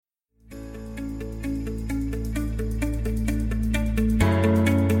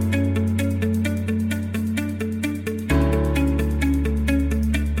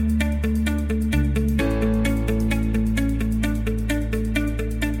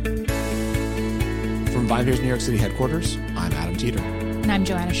VinePair's New York City headquarters, I'm Adam Teeter. And I'm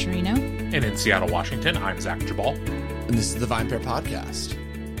Joanna Sciarrino. And in Seattle, Washington, I'm Zach Jabal. And this is the VinePair podcast.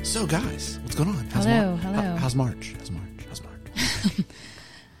 So, guys, what's going on? Hello. How's March?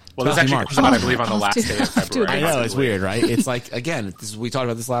 Well, this actually comes out, I believe, on the last day of February. I know, it's weird, right? It's like, again, we talked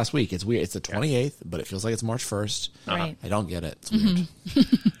about this last week. It's weird. It's the 28th, but it feels like it's March 1st. Right. I don't get it. It's weird.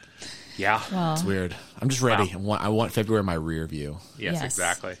 Yeah. Well, It's weird. I'm just ready. Wow. I want February in my rear view. Yes, Yes.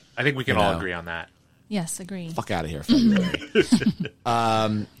 exactly. I think we can all agree on that. yes, agree. Fuck out of here, February.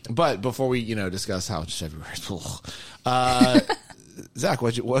 But before we, discuss how February is, Zach,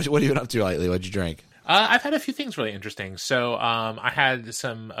 what have you been up to lately? What'd you drink? I've had a few things really interesting. So I had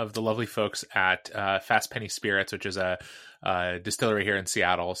some of the lovely folks at Fast Penny Spirits, which is a distillery here in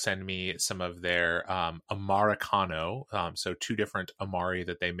Seattle, send me some of their Americano. So two different Amari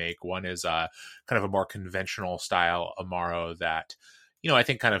that they make. One is kind of a more conventional style Amaro that, I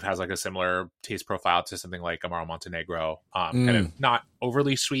think kind of has like a similar taste profile to something like Amaro Montenegro. Kind of not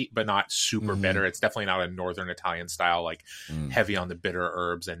overly sweet, but not super bitter. It's definitely not a Northern Italian style, like heavy on the bitter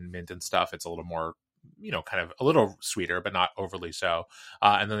herbs and mint and stuff. It's a little more, kind of a little sweeter, but not overly so.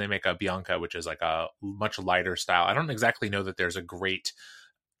 And then they make a Bianca, which is like a much lighter style. I don't exactly know that there's a great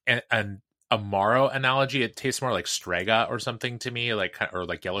an Amaro analogy. It tastes more like Strega or something to me, or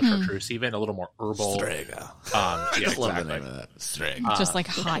like yellow chartreuse, even a little more herbal. Strega. Yeah, I love the exactly. name of that. Strega. Just like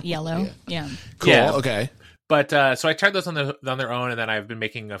hot yellow. Yeah. Cool. Yeah. Okay. But so I tried those on their own, and then I've been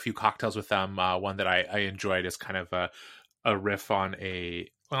making a few cocktails with them. One that I enjoyed is kind of a riff on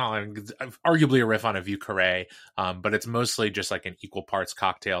arguably a riff on a Vieux Carré, but it's mostly just like an equal parts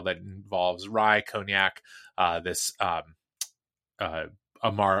cocktail that involves rye, cognac, this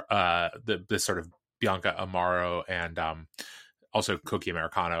this sort of Bianca Amaro, and also Cocchi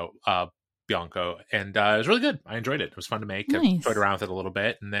Americano Bianco, and it was really good. I enjoyed it. It was fun to make. Nice. I toyed around with it a little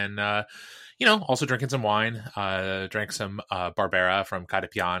bit, and then also drinking some wine. Drank some Barbera from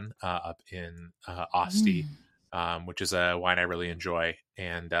Cadepian up in Asti. Which is a wine I really enjoy,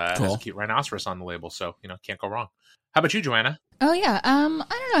 and has a cute rhinoceros on the label, so can't go wrong. How about you, Joanna? Oh yeah. I don't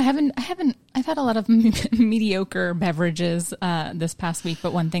know. I've had a lot of mediocre beverages this past week,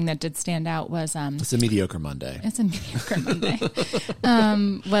 but one thing that did stand out was It's a mediocre Monday. It's a mediocre Monday.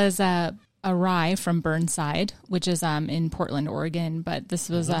 Was a rye from Burnside, which is in Portland, Oregon. But this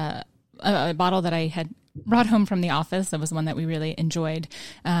was a bottle that I had brought home from the office. That was one that we really enjoyed.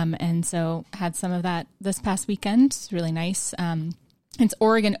 And so had some of that this past weekend. It's really nice. It's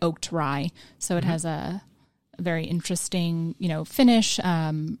Oregon oaked rye. So it has a very interesting, finish,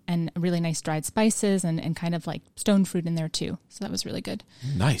 and really nice dried spices and kind of like stone fruit in there too. So that was really good.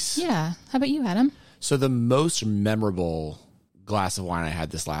 Nice. Yeah. How about you, Adam? So the most memorable glass of wine I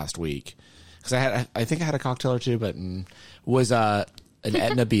had this last week, because I think I had a cocktail or two, but was an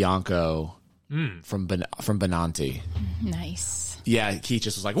Etna Bianco from Benanti. Nice. Yeah, Keith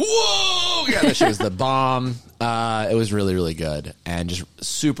just was like, whoa! Yeah, that shit was the bomb. It was really, really good and just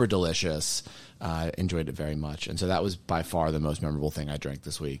super delicious. Enjoyed it very much. And so that was by far the most memorable thing I drank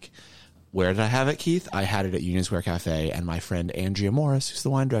this week. Where did I have it, Keith? I had it at Union Square Cafe, and my friend Andrea Morris, who's the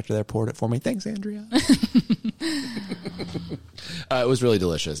wine director there, poured it for me. Thanks, Andrea. It was really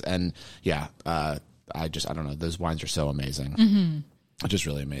delicious. And yeah, I don't know. Those wines are so amazing. Mm-hmm. Just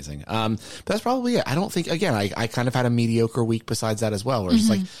really amazing. But that's probably it. I don't think, again, I kind of had a mediocre week besides that as well, where it's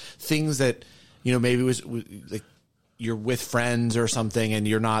like things that, maybe was like you're with friends or something and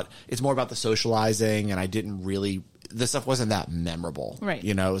it's more about the socializing, and I didn't really, the stuff wasn't that memorable. Right.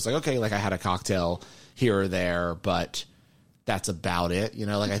 It was like, okay, like I had a cocktail here or there, but that's about it.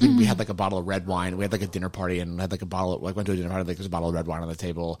 I think we had like a bottle of red wine. We had like a dinner party and had like a bottle of, went to a dinner party, like there's a bottle of red wine on the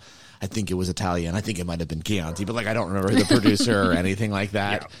table. I think it was Italian. I think it might've been Chianti, but like, I don't remember the producer or anything like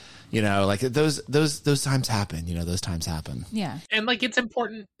that. Yeah. Like those times happen, those times happen. Yeah. And like, it's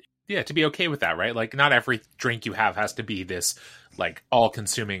important, to be okay with that, right? Like, not every drink you have has to be this like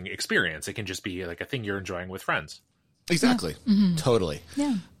all-consuming experience. It can just be like a thing you're enjoying with friends. Exactly. Yeah. Mm-hmm. Totally.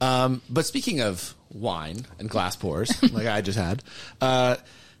 Yeah. But speaking of wine and glass pours, like I just had,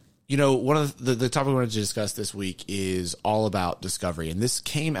 one of the topic we wanted to discuss this week is all about discovery. And this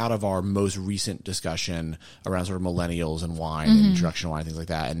came out of our most recent discussion around sort of millennials and wine and introduction to wine, things like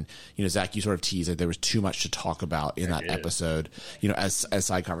that. And, Zach, you sort of teased that there was too much to talk about in that episode, as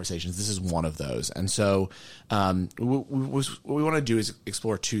side conversations. This is one of those. And so what we want to do is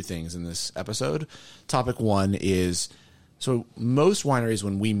explore two things in this episode. Topic one is, so most wineries,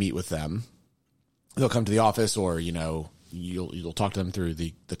 when we meet with them, they'll come to the office or, you'll talk to them through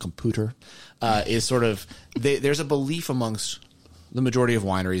the computer, is sort of, there's a belief amongst the majority of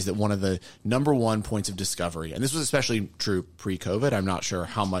wineries that one of the number one points of discovery, and this was especially true pre-COVID, I'm not sure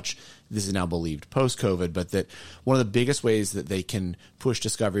how much this is now believed post-COVID, but that one of the biggest ways that they can push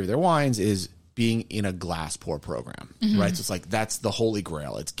discovery of their wines is being in a glass pour program, right? So it's like, that's the holy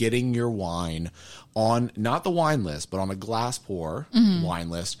grail. It's getting your wine on not the wine list, but on a glass pour wine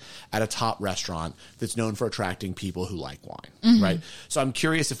list at a top restaurant that's known for attracting people who like wine, right? So I'm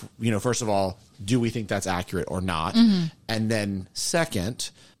curious if, first of all, do we think that's accurate or not? And then second,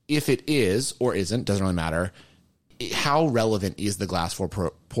 if it is or isn't, doesn't really matter, how relevant is the glass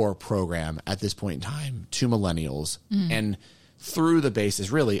pour program at this point in time to millennials and through the basis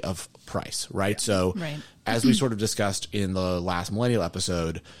really of price, right? Yeah. So as we sort of discussed in the last millennial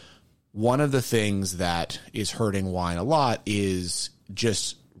episode, one of the things that is hurting wine a lot is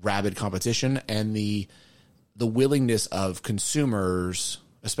just rabid competition and the willingness of consumers,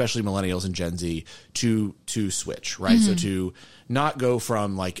 especially millennials and Gen Z, to switch, right? So to not go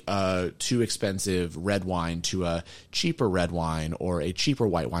from like a too expensive red wine to a cheaper red wine or a cheaper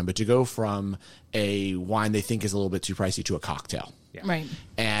white wine, but to go from a wine they think is a little bit too pricey to a cocktail. Yeah. Right.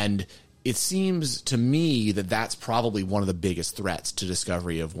 And it seems to me that that's probably one of the biggest threats to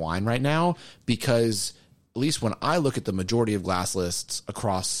discovery of wine right now, because at least when I look at the majority of glass lists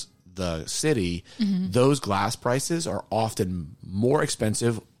across the city, those glass prices are often more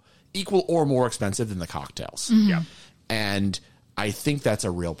expensive, equal or more expensive than the cocktails. Yeah. And I think that's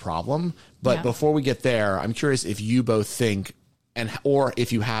a real problem. But before we get there, I'm curious if you both think or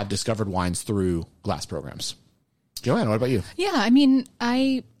if you have discovered wines through glass programs. Joanna, what about you? Yeah, I mean,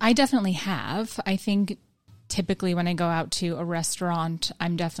 I definitely have. I think typically when I go out to a restaurant,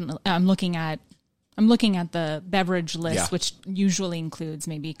 I'm looking at the beverage list, which usually includes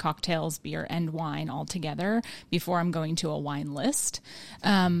maybe cocktails, beer, and wine all together before I'm going to a wine list.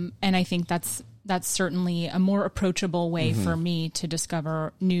 And I think that's certainly a more approachable way for me to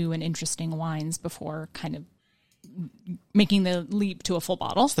discover new and interesting wines before kind of making the leap to a full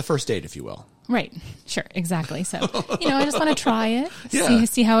bottle. It's the first date, if you will. Right. Sure. Exactly. So, I just want to try it,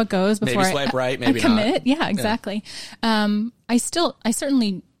 see how it goes before maybe swipe right, maybe I commit. not. Yeah, exactly. I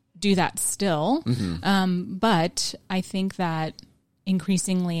certainly do that still. But I think that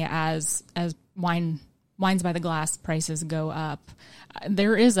increasingly as wines by the glass prices go up,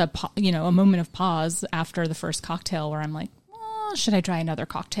 there is a moment of pause after the first cocktail where I'm like, well, should I try another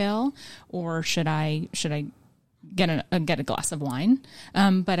cocktail or should I get a glass of wine?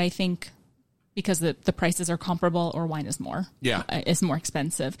 But I think because the prices are comparable or wine is more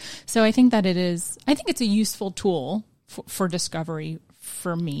expensive. So I think that it's a useful tool for discovery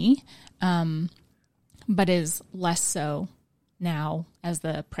for me, but is less so now as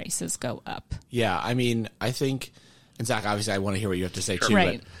the prices go up. Yeah, I mean, I think, and Zach, obviously I want to hear what you have to say too,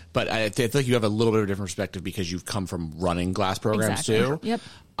 right. but I feel like you have a little bit of a different perspective because you've come from running glass programs too. Yep.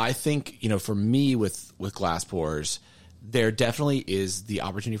 I think, for me with glass pours, there definitely is the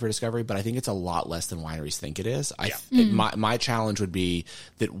opportunity for discovery, but I think it's a lot less than wineries think it is. My challenge would be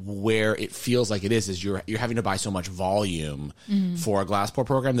that where it feels like it is you're having to buy so much volume for a glass pour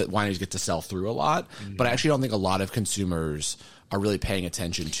program that wineries get to sell through a lot. But I actually don't think a lot of consumers are really paying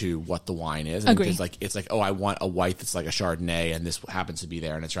attention to what the wine is. And Agree. It's like, oh, I want a white that's like a Chardonnay and this happens to be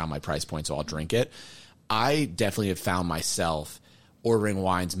there and it's around my price point, so I'll drink it. I definitely have found myself ordering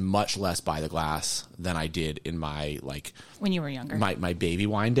wines much less by the glass than I did in my when you were younger, my baby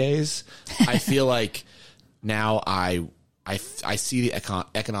wine days. I feel like now I see the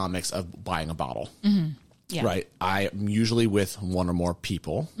economics of buying a bottle. Yeah. Right. I'm usually with one or more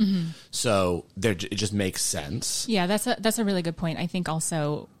people, so it just makes sense. Yeah, that's a really good point. I think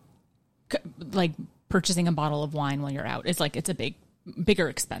also like purchasing a bottle of wine while you're out is it's a bigger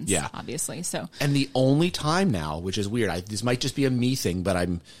expense, obviously. So, and the only time now, which is weird, this might just be a me thing, but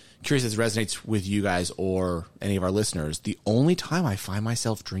I'm curious if this resonates with you guys or any of our listeners. The only time I find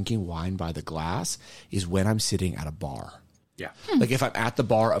myself drinking wine by the glass is when I'm sitting at a bar. Yeah. Like if I'm at the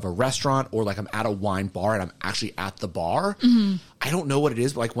bar of a restaurant or like I'm at a wine bar and I'm actually at the bar, I don't know what it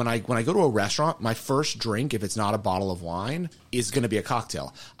is. But like when I go to a restaurant, my first drink, if it's not a bottle of wine, is going to be a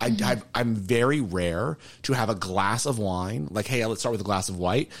cocktail. I'm very rare to have a glass of wine. Like, hey, let's start with a glass of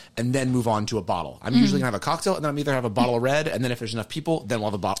white and then move on to a bottle. I'm usually going to have a cocktail and then I'm either have a bottle of red. And then if there's enough people, then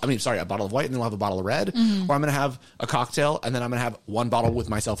we'll have a bottle of white and then we'll have a bottle of red. Or I'm going to have a cocktail and then I'm going to have one bottle with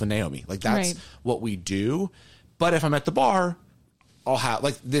myself and Naomi. Like that's what we do. But if I'm at the bar, I'll have,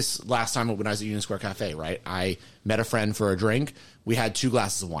 like this last time when I was at Union Square Cafe, right? I met a friend for a drink. We had 2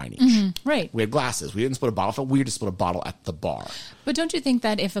 glasses of wine each. Right. We had glasses. We didn't split a bottle. We just split a bottle at the bar. But don't you think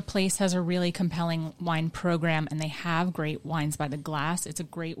that if a place has a really compelling wine program and they have great wines by the glass, it's a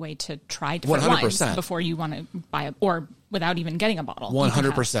great way to try different 100%. wines before you want to buy or without even getting a bottle.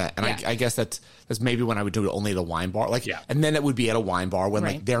 100%. And I guess that's maybe when I would do it only at a wine bar. And then it would be at a wine bar when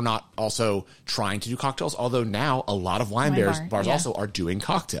like they're not also trying to do cocktails. Although now a lot of wine bars also are doing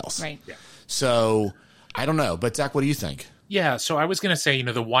cocktails. Right. Yeah. So I don't know. But Zach, what do you think? Yeah, so I was going to say,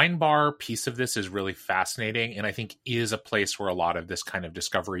 the wine bar piece of this is really fascinating, and I think is a place where a lot of this kind of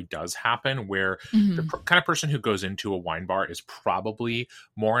discovery does happen, where the kind of person who goes into a wine bar is probably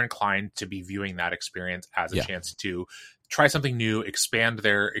more inclined to be viewing that experience as a chance to try something new, expand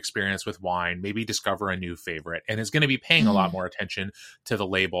their experience with wine, maybe discover a new favorite, and is going to be paying a lot more attention to the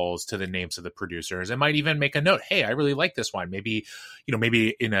labels, to the names of the producers, and might even make a note, hey, I really like this wine. Maybe,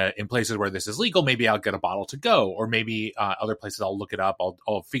 maybe in places where this is legal, maybe I'll get a bottle to go, or maybe other places I'll look it up,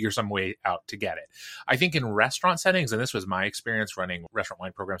 I'll figure some way out to get it. I think in restaurant settings, and this was my experience running restaurant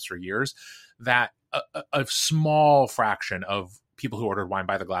wine programs for years, that a small fraction of people who ordered wine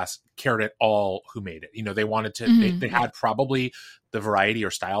by the glass cared at all who made it. They wanted to, they had probably the variety or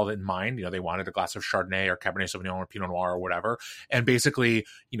style in mind. They wanted a glass of Chardonnay or Cabernet Sauvignon or Pinot Noir or whatever. And basically,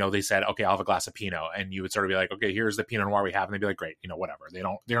 they said, okay, I'll have a glass of Pinot. And you would sort of be like, okay, here's the Pinot Noir we have. And they'd be like, great, whatever.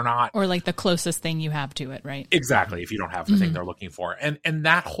 They're not. Or like the closest thing you have to it, right? Exactly. If you don't have the thing they're looking for. And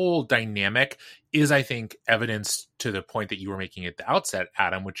that whole dynamic is, I think, evidence to the point that you were making at the outset,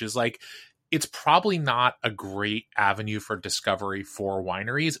 Adam, which is like, it's probably not a great avenue for discovery for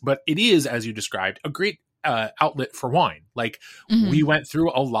wineries, but it is, as you described, a great outlet for wine. Like we went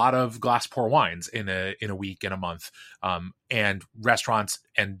through a lot of glass pour wines in a week, in a month, and restaurants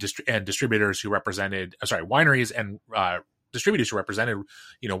and distributors who represented, wineries and distributors who represented,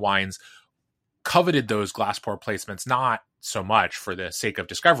 wines coveted those glass pour placements, not so much for the sake of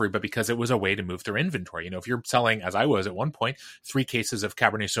discovery, but because it was a way to move through inventory. If you're selling, as I was at one point, 3 cases of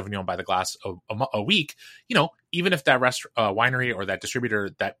Cabernet Sauvignon by the glass a week, even if that winery or that distributor,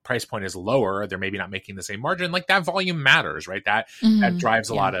 that price point is lower, they're maybe not making the same margin, like that volume matters, right? That drives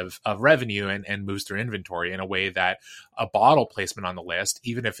a lot of revenue and moves through inventory in a way that a bottle placement on the list,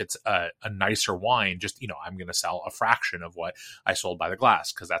 even if it's a nicer wine, just, I'm going to sell a fraction of what I sold by the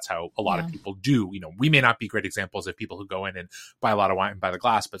glass, because that's how a lot of people do. We may not be great examples of people who go in and buy a lot of wine by the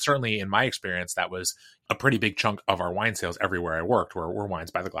glass, but certainly in my experience, that was a pretty big chunk of our wine sales everywhere I worked were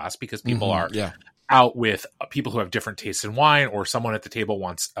wines by the glass, because people are out with people who have different tastes in wine, or someone at the table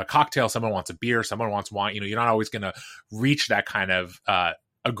wants a cocktail, someone wants a beer, someone wants wine. You're not always going to reach that kind of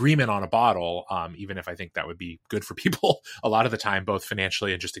agreement on a bottle, even if I think that would be good for people a lot of the time, both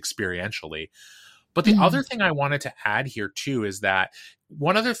financially and just experientially. But the other thing I wanted to add here too is that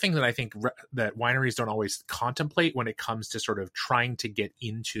one other thing that I think that wineries don't always contemplate when it comes to sort of trying to get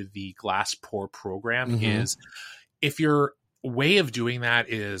into the glass pour program is, if your way of doing that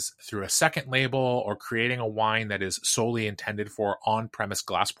is through a second label or creating a wine that is solely intended for on-premise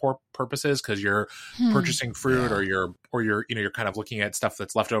glass pour purposes, because you're purchasing fruit or you're kind of looking at stuff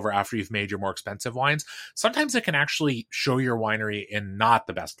that's left over after you've made your more expensive wines, sometimes it can actually show your winery in not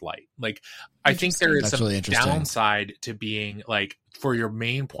the best light. Like, I think there is some really downside to being like, for your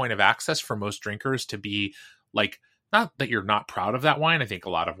main point of access for most drinkers to be like, not that you're not proud of that wine. I think a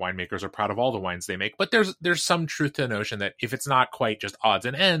lot of winemakers are proud of all the wines they make, but there's some truth to the notion that if it's not quite just odds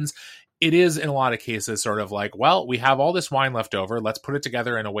and ends, it is in a lot of cases sort of like, well, we have all this wine left over. Let's put it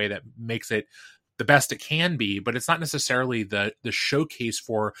together in a way that makes it the best it can be, but it's not necessarily the showcase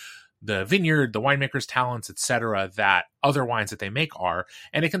for the vineyard, the winemaker's talents, etc., that other wines that they make are.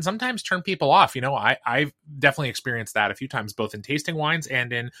 And it can sometimes turn people off. I've definitely experienced that a few times, both in tasting wines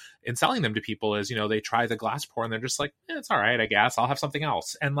and in selling them to people, is, they try the glass pour and they're just like, it's all right, I guess I'll have something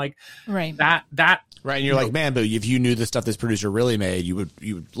else. And like that right. And you're like, man, but if you knew the stuff this producer really made, you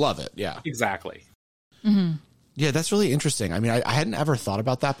would love it. Yeah, exactly. Yeah, that's really interesting. I mean, I hadn't ever thought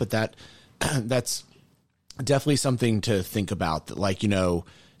about that, but that's definitely something to think about. That, like,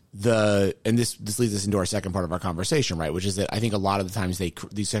 and this leads us into our second part of our conversation, right? Which is that I think a lot of the times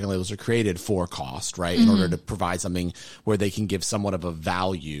these second labels are created for cost, right? In order to provide something where they can give somewhat of a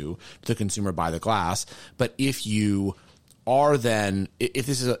value to the consumer by the glass. But if you are if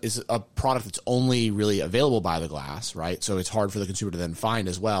this is a product that's only really available by the glass, right? So it's hard for the consumer to then find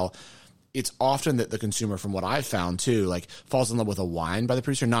as well. It's often that the consumer, from what I've found too, like falls in love with a wine by the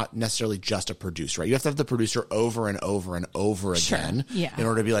producer, not necessarily just a producer, right? You have to have the producer over and over and over again in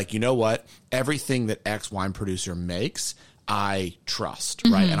order to be like, you know what? Everything that X wine producer makes, I trust,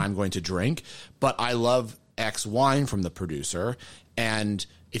 right? And I'm going to drink, but I love X wine from the producer. And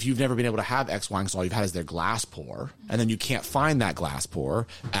if you've never been able to have X wine, because all you've had is their glass pour, and then you can't find that glass pour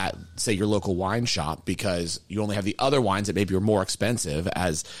at, say, your local wine shop because you only have the other wines that maybe are more expensive,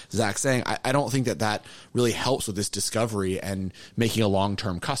 as Zach's saying, I don't think that really helps with this discovery and making a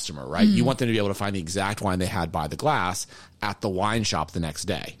long-term customer, right? You want them to be able to find the exact wine they had by the glass at the wine shop the next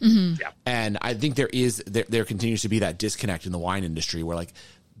day. Yeah. And I think there continues to be that disconnect in the wine industry where like,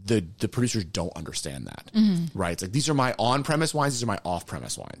 the producers don't understand that, right? It's like, these are my on-premise wines, these are my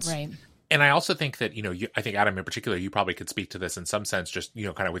off-premise wines. Right. And I also think that, I think Adam in particular, you probably could speak to this in some sense, just,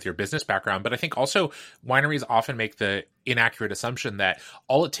 kind of with your business background. But I think also wineries often make the inaccurate assumption that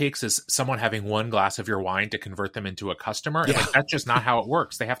all it takes is someone having one glass of your wine to convert them into a customer. And like, that's just not how it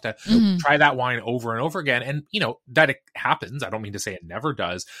works. They have to try that wine over and over again. And, that it happens. I don't mean to say it never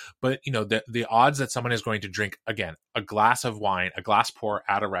does, but, the odds that someone is going to drink, again, a glass of wine, a glass pour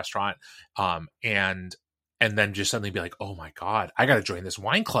at a restaurant, and then just suddenly be like, oh my God, I got to join this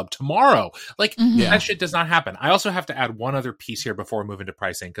wine club tomorrow. Like that shit does not happen. I also have to add one other piece here before we move into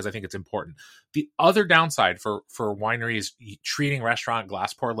pricing, because I think it's important. The other downside for wineries treating restaurant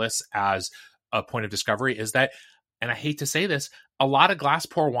glass pour lists as a point of discovery is that, and I hate to say this, a lot of glass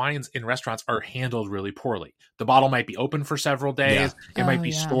pour wines in restaurants are handled really poorly. The bottle might be open for several days. It might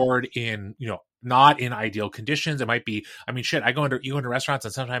be stored in, not in ideal conditions. It might be, I go into restaurants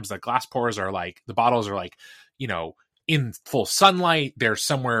and sometimes the glass pours are like, the bottles are like, in full sunlight. They're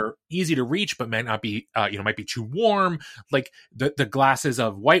somewhere easy to reach, but might not be, might be too warm. Like the glasses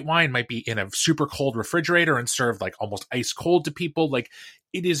of white wine might be in a super cold refrigerator and served like almost ice cold to people. Like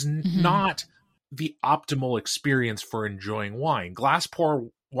it is not the optimal experience for enjoying wine. Glass pour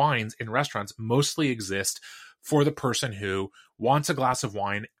wines in restaurants mostly exist for the person who wants a glass of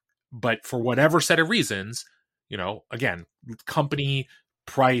wine, but for whatever set of reasons, again, company,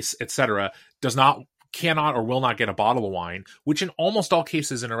 price, etc., cannot or will not get a bottle of wine, which in almost all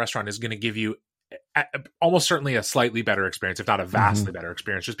cases in a restaurant is going to give you almost certainly a slightly better experience, if not a vastly better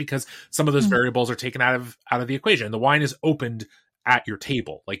experience, just because some of those variables are taken out of the equation. The wine is opened at your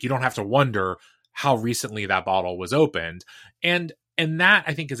table. Like you don't have to wonder how recently that bottle was opened. And that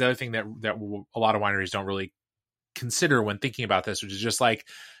I think is the other thing that a lot of wineries don't really consider when thinking about this, which is just like,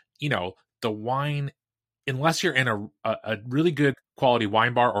 the wine, unless you're in a really good quality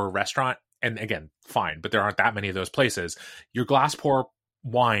wine bar or a restaurant, and again, fine, but there aren't that many of those places, your glass pour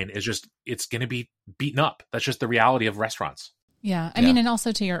wine is just, it's going to be beaten up. That's just the reality of restaurants. Yeah. I mean, and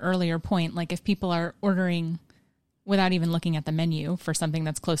also to your earlier point, like if people are ordering without even looking at the menu for something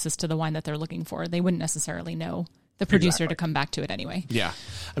that's closest to the wine that they're looking for, they wouldn't necessarily know the producer to come back to it anyway. Yeah.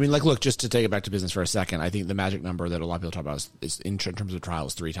 I mean, like, look, just to take it back to business for a second, I think the magic number that a lot of people talk about is in terms of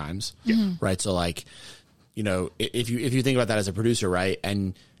trials 3 times. Right. So like, if you think about that as a producer, right.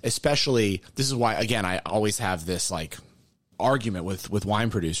 And especially, this is why, again, I always have this like argument with wine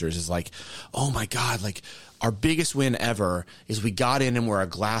producers is like, oh my God, like our biggest win ever is we got in and we're a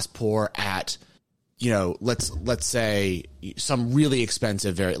glass pour at, let's say some really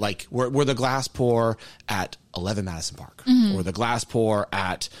expensive, we're the glass pour at 11 Madison Park, or the glass pour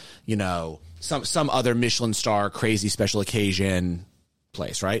at, some other Michelin star crazy special occasion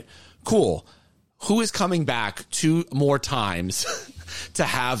place, right? Cool. Who is coming back 2 more times to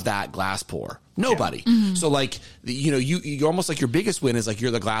have that glass pour? Nobody. So like, you're almost like your biggest win is like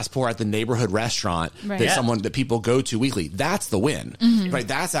you're the glass pour at the neighborhood restaurant that people go to weekly. That's the win, right?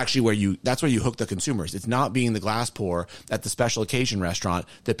 That's actually that's where you hook the consumers. It's not being the glass pour at the special occasion restaurant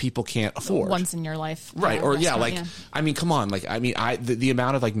that people can't afford. Once in your life. Right. Or I mean, come on. Like, I mean, the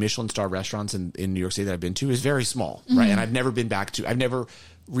amount of like Michelin star restaurants in New York City that I've been to is very small, right? And I've never been back to, I've never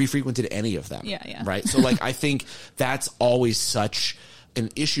refrequented any of them. Right. So like, I think that's always such an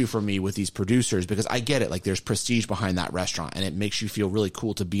issue for me with these producers, because I get it. Like there's prestige behind that restaurant and it makes you feel really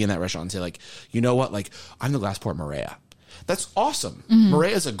cool to be in that restaurant and say like, you know what? Like I'm the glass pour at Marea. That's awesome.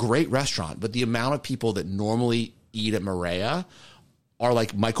 Marea is a great restaurant, but the amount of people that normally eat at Marea are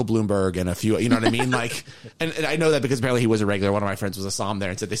like Michael Bloomberg and a few, you know what I mean? Like, and I know that because apparently he was a regular. One of my friends was a somm there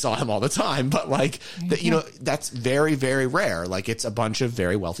and said they saw him all the time, but like, that's very, very rare. Like it's a bunch of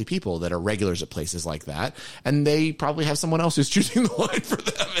very wealthy people that are regulars at places like that. And they probably have someone else who's choosing the wine for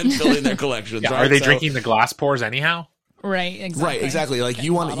them and filling their collections. Right? Are they drinking the glass pours anyhow? Right. Exactly. Right. Exactly. Like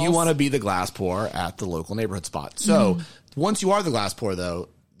you want to be the glass pour at the local neighborhood spot. So once you are the glass pour though,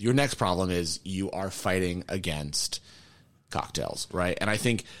 your next problem is you are fighting against cocktails, right? And I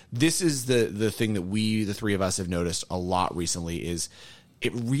think this is the thing that the 3 of us have noticed a lot recently is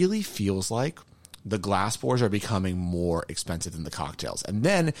it really feels like the glass pours are becoming more expensive than the cocktails. And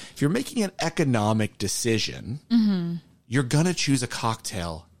then if you're making an economic decision, you're going to choose a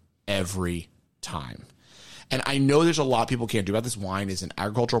cocktail every time. And I know there's a lot people can't do about this. Wine is an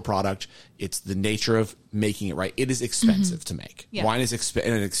agricultural product. It's the nature of making it, right? It is expensive to make. Yeah. Wine is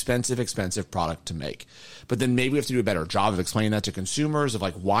an expensive product to make. But then maybe we have to do a better job of explaining that to consumers of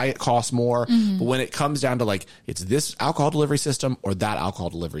like why it costs more. But when it comes down to like, it's this alcohol delivery system or that alcohol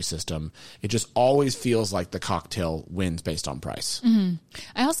delivery system, it just always feels like the cocktail wins based on price.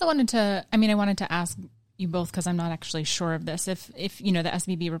 I also wanted to ask you both, because I'm not actually sure of this. If the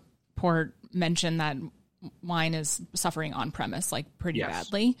SVB report mentioned that wine is suffering on premise like pretty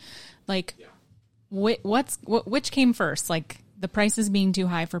badly, like which came first? Like the prices being too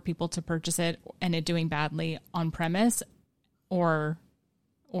high for people to purchase it and it doing badly on premise, or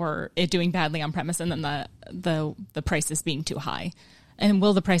it doing badly on premise and then the prices being too high? And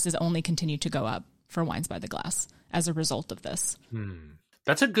will the prices only continue to go up for Wines by the Glass as a result of this?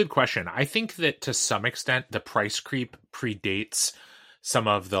 That's a good question. I think that to some extent the price creep predates some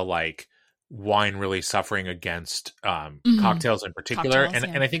of the like wine really suffering against cocktails in particular.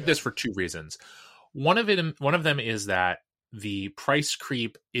 And I think this for two reasons. One of them is that the price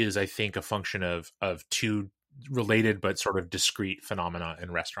creep is, I think, a function of two related but sort of discrete phenomena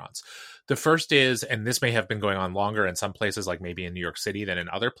in restaurants. The first is, and this may have been going on longer in some places, like maybe in New York City than in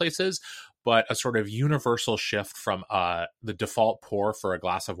other places, but a sort of universal shift from the default pour for a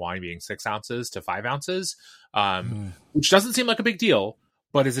glass of wine being 6 ounces to 5 ounces, which doesn't seem like a big deal,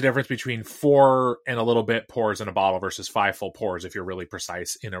 but is the difference between 4 and a little bit pours in a bottle versus 5 full pours if you're really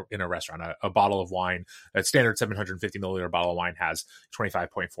precise in a restaurant. A bottle of wine, a standard 750 milliliter bottle of wine has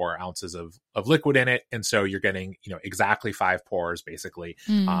 25.4 ounces of liquid in it. And so you're getting, exactly 5 pours basically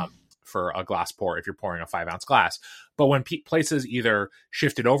for a glass pour if you're pouring a 5 ounce glass. But when places either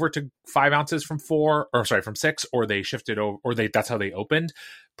shifted over to 5 ounces from 6, or they shifted over, or that's how they opened,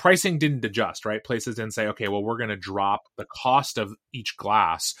 pricing didn't adjust, right? Places didn't say, okay, well, we're going to drop the cost of each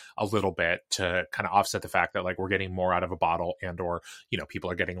glass a little bit to kind of offset the fact that like we're getting more out of a bottle or people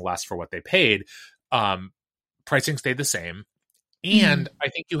are getting less for what they paid. Pricing stayed the same. And I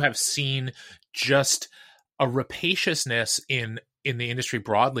think you have seen just a rapaciousness in the industry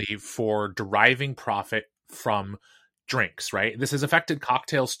broadly for deriving profit from drinks, right? This has affected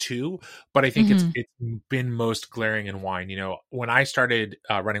cocktails too, but I think it's been most glaring in wine. When I started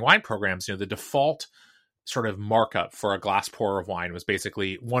running wine programs, the default sort of markup for a glass pour of wine was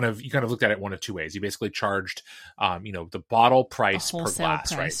basically you kind of looked at it one of two ways. You basically charged, the bottle price per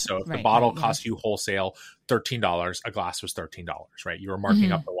glass, right? So if the bottle cost you wholesale $13, a glass was $13, right? You were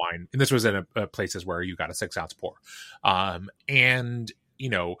marking up the wine. And this was in places where you got a 6 ounce pour. And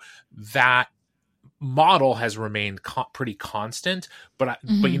that model has remained pretty constant, but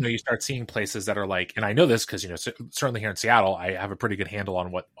you start seeing places that are like, and I know this because certainly here in Seattle I have a pretty good handle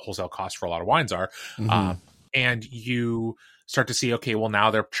on what wholesale costs for a lot of wines are, and you start to see, okay, well,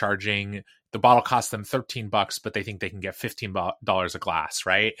 now they're charging, the bottle costs them $13, but they think they can get $15 a glass,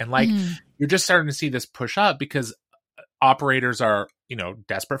 right? And like you're just starting to see this push up because operators are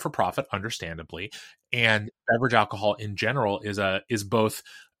desperate for profit, understandably, and beverage alcohol in general is both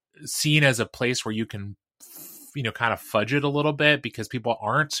seen as a place where you can kind of fudge it a little bit because people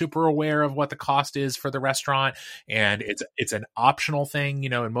aren't super aware of what the cost is for the restaurant, and it's an optional thing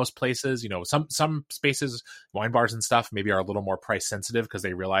in most places. Some spaces, wine bars and stuff, maybe are a little more price sensitive because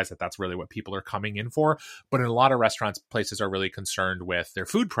they realize that that's really what people are coming in for. But in a lot of restaurants, places are really concerned with their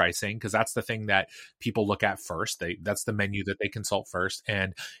food pricing because that's the thing that people look at first. That's the menu that they consult first,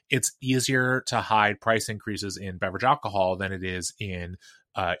 and it's easier to hide price increases in beverage alcohol than it is in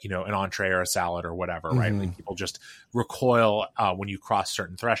an entree or a salad or whatever, right? Like people just recoil when you cross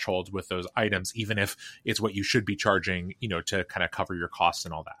certain thresholds with those items, even if it's what you should be charging, to kind of cover your costs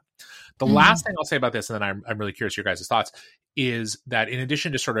and all that. The last thing I'll say about this, and then I'm really curious your guys' thoughts, is that in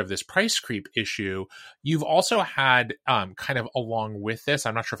addition to sort of this price creep issue, you've also had kind of along with this,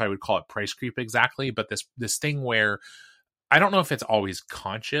 I'm not sure if I would call it price creep exactly, but this thing where I don't know if it's always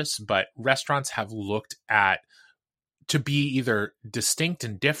conscious, but restaurants have looked at to be either distinct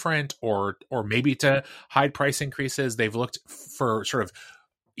and different or maybe to hide price increases. They've looked for sort of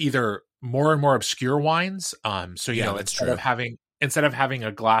either more and more obscure wines. So, instead of having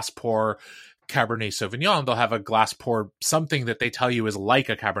a glass pour Cabernet Sauvignon, they'll have a glass pour something that they tell you is like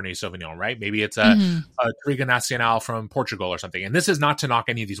a Cabernet Sauvignon, right? Maybe it's a Trigo Nacional from Portugal or something. And this is not to knock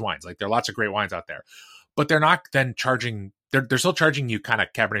any of these wines. Like there are lots of great wines out there, but they're not then charging. They're still charging you kind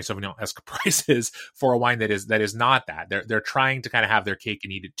of Cabernet Sauvignon-esque prices for a wine that is not that. They're trying to kind of have their cake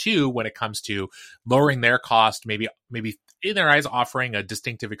and eat it too when it comes to lowering their cost, maybe in their eyes offering a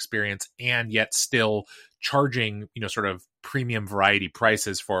distinctive experience and yet still charging sort of premium variety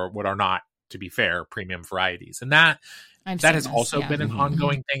prices for what are not, to be fair, premium varieties. And that that has also been an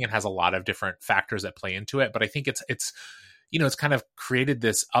ongoing thing and has a lot of different factors that play into it. But I think it's it's kind of created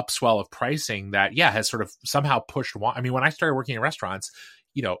this upswell of pricing that, has sort of somehow pushed wine. I mean, when I started working in restaurants,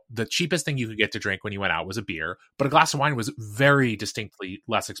 the cheapest thing you could get to drink when you went out was a beer, but a glass of wine was very distinctly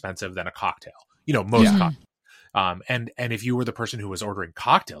less expensive than a cocktail, most cocktails. And if you were the person who was ordering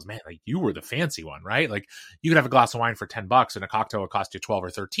cocktails, man, like you were the fancy one, right? Like you could have a glass of wine for $10 and a cocktail would cost you 12 or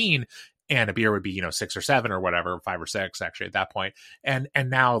 13 and a beer would be, 6 or 7 or whatever, 5 or 6 actually at that point. And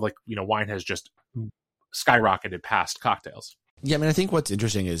now like, wine has just skyrocketed past cocktails. Yeah, I mean, I think what's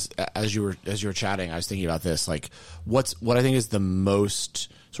interesting is as you were chatting, I was thinking about this, like what I think is the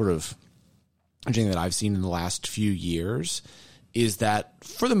most sort of interesting that I've seen in the last few years is that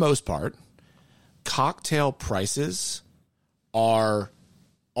for the most part, cocktail prices are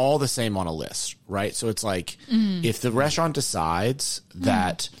all the same on a list, right? So it's like if the restaurant decides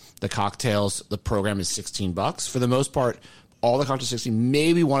that the cocktails, the program is $16, for the most part, all the cocktails 16,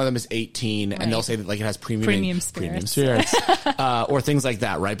 maybe one of them is 18, and they'll say that like it has premium spirits, or things like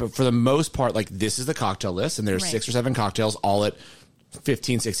that, right? But for the most part, like this is the cocktail list, and there's 6 or 7 cocktails all at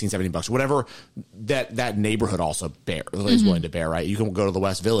 $15, $16, $17, whatever that neighborhood also is willing to bear, right? You can go to the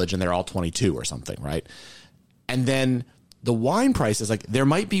West Village and they're all 22 or something, right? And then the wine price is like there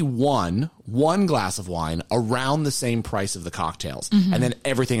might be one glass of wine around the same price of the cocktails, and then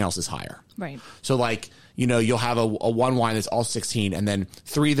everything else is higher. Right. So like, you'll have a one wine that's all 16 and then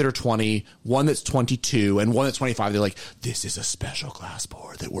 3 that are 20, one that's 22 and one that's 25. They're like, this is a special glass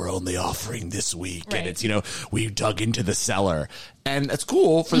pour that we're only offering this week. Right. And it's, we dug into the cellar, and that's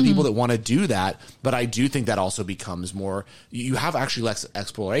cool for the people that want to do that. But I do think that also becomes more, you have actually less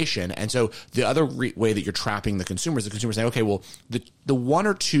exploration. And so the other way that you're trapping the consumer saying, okay, well, the 1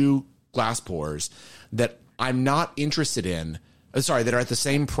 or 2 glass pours that I'm not interested in, that are at the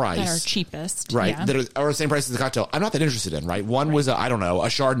same price. That are cheapest. Right. Yeah. That are the same price as the cocktail. I'm not that interested in, right? One was a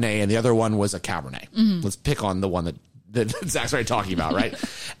Chardonnay, and the other one was a Cabernet. Let's pick on the one that Zach's already talking about, right?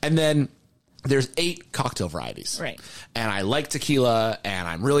 And then there's 8 cocktail varieties. Right. And I like tequila, and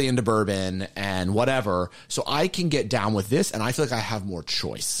I'm really into bourbon and whatever. So I can get down with this, and I feel like I have more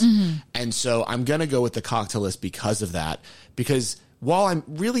choice. And so I'm going to go with the cocktail list because of that. Because while I'm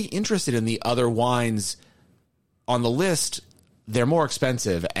really interested in the other wines on the list, they're more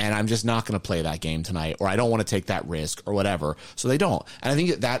expensive, and I'm just not going to play that game tonight, or I don't want to take that risk or whatever. So they don't. And I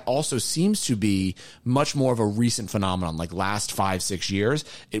think that also seems to be much more of a recent phenomenon, like last 5-6 years.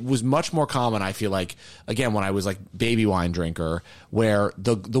 It was much more common, I feel like, again, when I was like baby wine drinker, where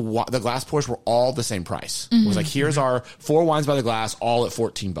the glass pours were all the same price. It was like, here's our 4 wines by the glass, all at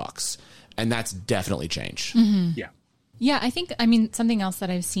 $14. And that's definitely changed. Yeah. Yeah, something else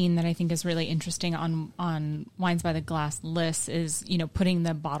that I've seen that I think is really interesting on Wines by the Glass lists is, putting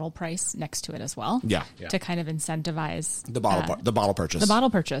the bottle price next to it as well. Yeah. To kind of incentivize the bottle purchase. The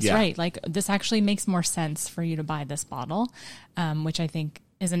bottle purchase, yeah. Right. Like this actually makes more sense for you to buy this bottle, which I think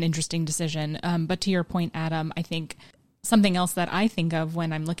is an interesting decision. But to your point, Adam, I think something else that I think of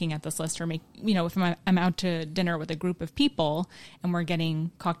when I'm looking at this list, or if I'm out to dinner with a group of people and we're getting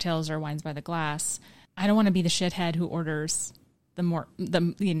cocktails or wines by the glass, I don't want to be the shithead who orders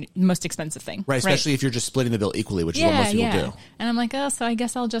the most expensive thing. Right, especially if you're just splitting the bill equally, which is what most people do. And I'm like, so I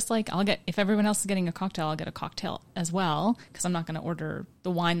guess I'll just if everyone else is getting a cocktail, I'll get a cocktail as well, because I'm not going to order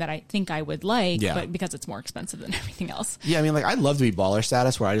the wine that I think I would like, but because it's more expensive than everything else. Yeah, I mean, like, I'd love to be baller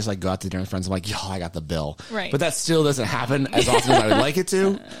status where I just go out to dinner with friends. I'm like, I got the bill. Right. But that still doesn't happen as often as I would like it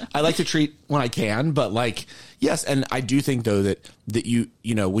to. I like to treat when I can, but yes. And I do think though that you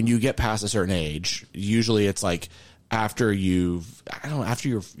when you get past a certain age, usually it's like, after your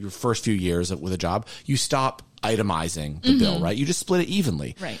first few years with a job, you stop itemizing the bill, right? You just split it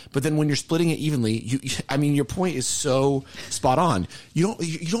evenly. Right. But then when you're splitting it evenly, your point is so spot on. You don't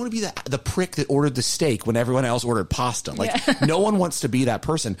want to be the prick that ordered the steak when everyone else ordered pasta. No one wants to be that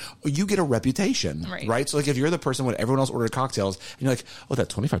person. You get a reputation, right? So if you're the person when everyone else ordered cocktails and you're like, oh, that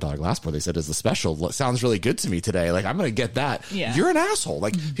 $25 glass pour they said is the special sounds really good to me today. I'm going to get that. Yeah. You're an asshole.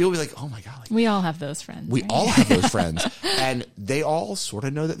 People will be like, oh my God. We all have those friends. We all have those friends. And they all sort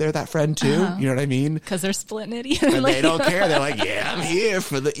of know that they're that friend too. You know what I mean? Because they're splitting it evenly. And they don't care. They're like, yeah, I'm here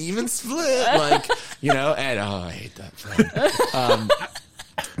for the even split. And I hate that friend.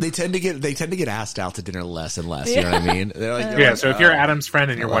 They tend to get asked out to dinner less and less. You know what I mean? They're like, so if you're Adam's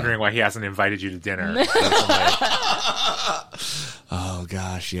friend and you're wondering why he hasn't invited you to dinner, oh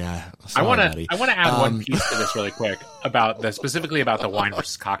gosh, yeah. Sorry, I want to add one piece to this really quick specifically about the wine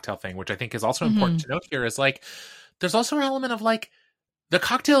versus cocktail thing, which I think is also important to note here. Is there's also an element of the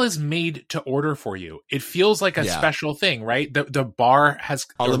cocktail is made to order for you. It feels like a special thing, right? The bar has,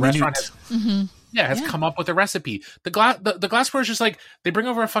 the restaurant has, has come up with a recipe. The glassware is just like, they bring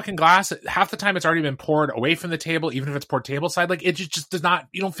over a fucking glass. Half the time it's already been poured away from the table, even if it's poured table side. Like, it just does not,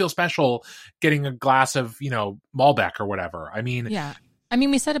 you don't feel special getting a glass of, Malbec or whatever. I mean,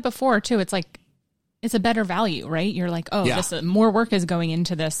 we said it before too. It's like, it's a better value, right? You're like, this more work is going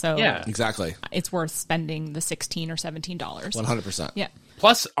into this, so exactly, it's worth spending the $16 or $17. 100%. Yeah.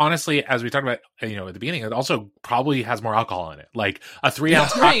 Plus, honestly, as we talked about, at the beginning, it also probably has more alcohol in it. Like a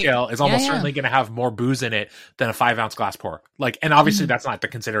 3-ounce cocktail is almost certainly going to have more booze in it than a 5-ounce glass pour. Like, and obviously that's not the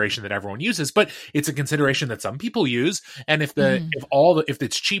consideration that everyone uses, but it's a consideration that some people use. And if if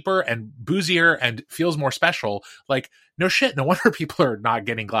it's cheaper and boozier and feels more special, like, no shit, no wonder people are not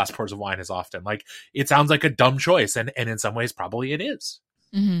getting glass pours of wine as often. Like, it sounds like a dumb choice, and in some ways, probably it is.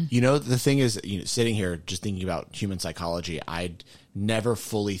 Mm-hmm. The thing is, sitting here just thinking about human psychology, I'd never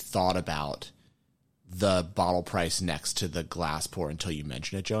fully thought about the bottle price next to the glass pour until you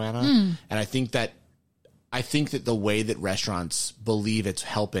mentioned it, Joanna. And I think that the way that restaurants believe it's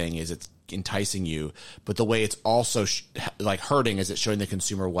helping is it's enticing you, but the way it's also hurting is it's showing the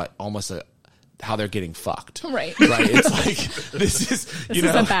consumer what almost how they're getting fucked. Right. It's like, this is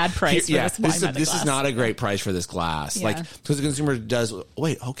a bad price for this wine by the glass. This is not a great price for this glass. Yeah. Like, because the consumer does,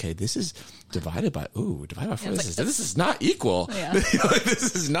 this is divided by 4. This is not equal. Yeah.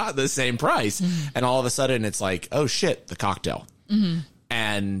 This is not the same price. And all of a sudden it's like, oh shit, the cocktail.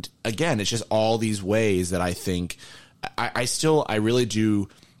 And again, it's just all these ways that I think I really do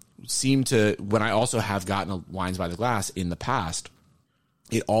seem to, when I also have gotten wines by the glass in the past,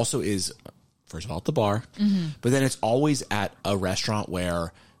 it also is, first of all, at the bar, but then it's always at a restaurant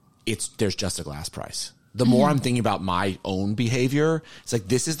where there's just a glass price. The more I'm thinking about my own behavior, it's like,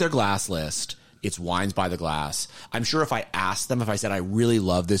 this is their glass list. It's wines by the glass. I'm sure if I asked them, if I said I really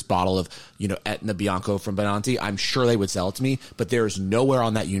love this bottle of, Etna Bianco from Benanti, I'm sure they would sell it to me. But there's nowhere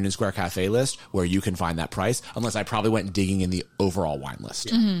on that Union Square Cafe list where you can find that price, unless I probably went digging in the overall wine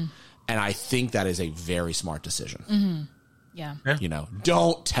list. And I think that is a very smart decision. Yeah.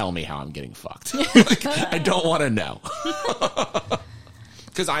 Don't tell me how I'm getting fucked. I don't want to know.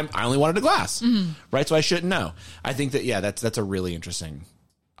 Because I only wanted a glass, right? So I shouldn't know. I think that, that's a really interesting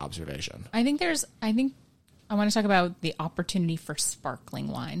observation. I think I want to talk about the opportunity for sparkling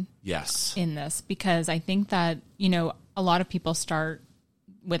wine. Yes. In this, because I think that, a lot of people start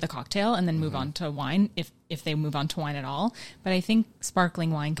with a cocktail and then move on to wine, if they move on to wine at all. But I think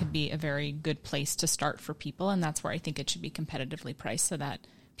sparkling wine could be a very good place to start for people, and that's where I think it should be competitively priced so that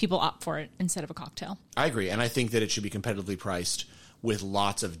people opt for it instead of a cocktail. I agree, and I think that it should be competitively priced with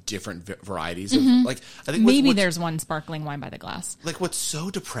lots of different varieties. Of, I think maybe there's one sparkling wine by the glass. Like, what's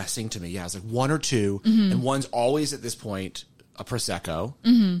so depressing to me, is like one or two, and one's always at this point a Prosecco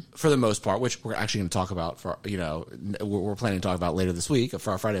for the most part, which we're actually going to talk about for, we're planning to talk about later this week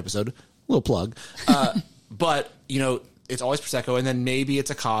for our Friday episode. Little plug. But, it's always Prosecco, and then maybe it's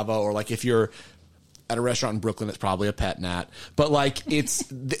a Cava, or like if you're at a restaurant in Brooklyn, it's probably a Pet Nat. But like,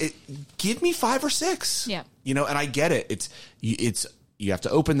 give me 5 or 6. Yeah. And I get it. You have to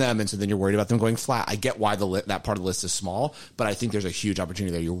open them, and so then you're worried about them going flat. I get why that part of the list is small, but I think there's a huge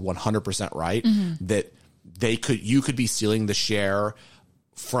opportunity there. You're 100% right that you could be stealing the share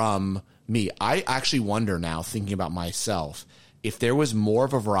from me. I actually wonder now, thinking about myself, if there was more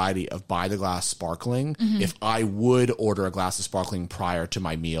of a variety of by the glass sparkling, if I would order a glass of sparkling prior to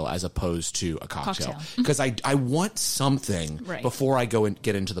my meal as opposed to a cocktail. Because I want something before I go and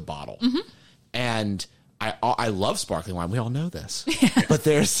get into the bottle. And I love sparkling wine. We all know this, but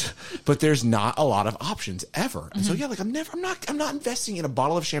there's not a lot of options ever. And so like I'm not investing in a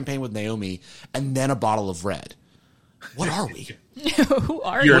bottle of champagne with Naomi and then a bottle of red. What are we? Who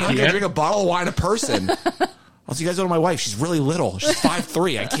are you? I'm not gonna drink a bottle of wine a person. Also, you guys know my wife. She's really little. She's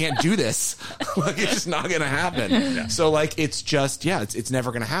 5'3". I can't do this. Like, it's just not going to happen. Yeah. So, like, it's just, it's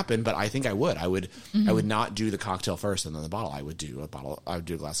never going to happen. But I think I would. I would not do the cocktail first and then the bottle. I would do a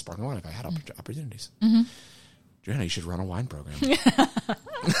glass of sparkling wine if I had opportunities. Joanna, you should run a wine program.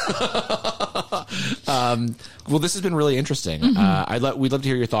 Well, this has been really interesting. We'd love to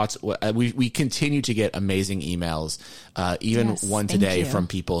hear your thoughts. We continue to get amazing emails, even one today from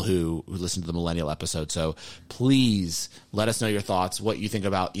people who listen to the Millennial episode. So please let us know your thoughts, what you think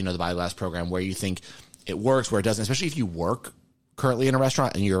about, the By the Glass program, where you think it works, where it doesn't, especially if you work currently in a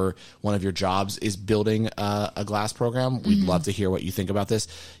restaurant and one of your jobs is building a glass program. We'd love to hear what you think about this.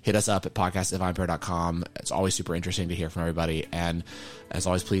 Hit us up at podcast@vinepair.com. It's always super interesting to hear from everybody. And as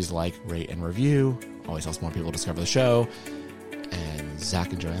always, please like, rate, and review. Always helps more people discover the show. And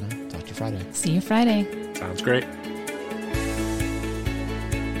Zach and Joanna, talk to you Friday. See you Friday. Sounds great.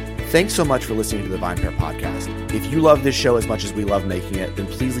 Thanks so much for listening to the VinePair podcast. If you love this show as much as we love making it, then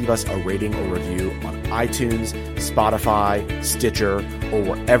please leave us a rating or review on iTunes, Spotify, Stitcher, or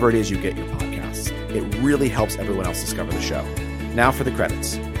wherever it is you get your podcasts. It really helps everyone else discover the show. Now for the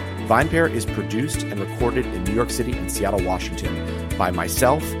credits. VinePair is produced and recorded in New York City and Seattle, Washington by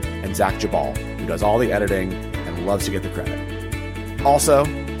myself and Zach Jabal, who does all the editing and loves to get the credit. Also,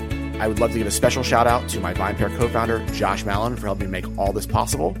 I would love to give a special shout out to my VinePair co-founder, Josh Mallon, for helping me make all this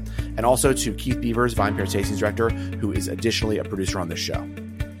possible, and also to Keith Beavers, VinePair Tastings Director, who is additionally a producer on this show.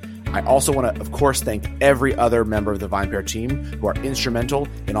 I also want to, of course, thank every other member of the VinePair team who are instrumental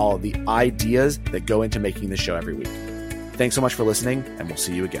in all of the ideas that go into making this show every week. Thanks so much for listening, and we'll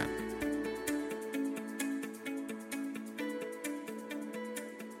see you again.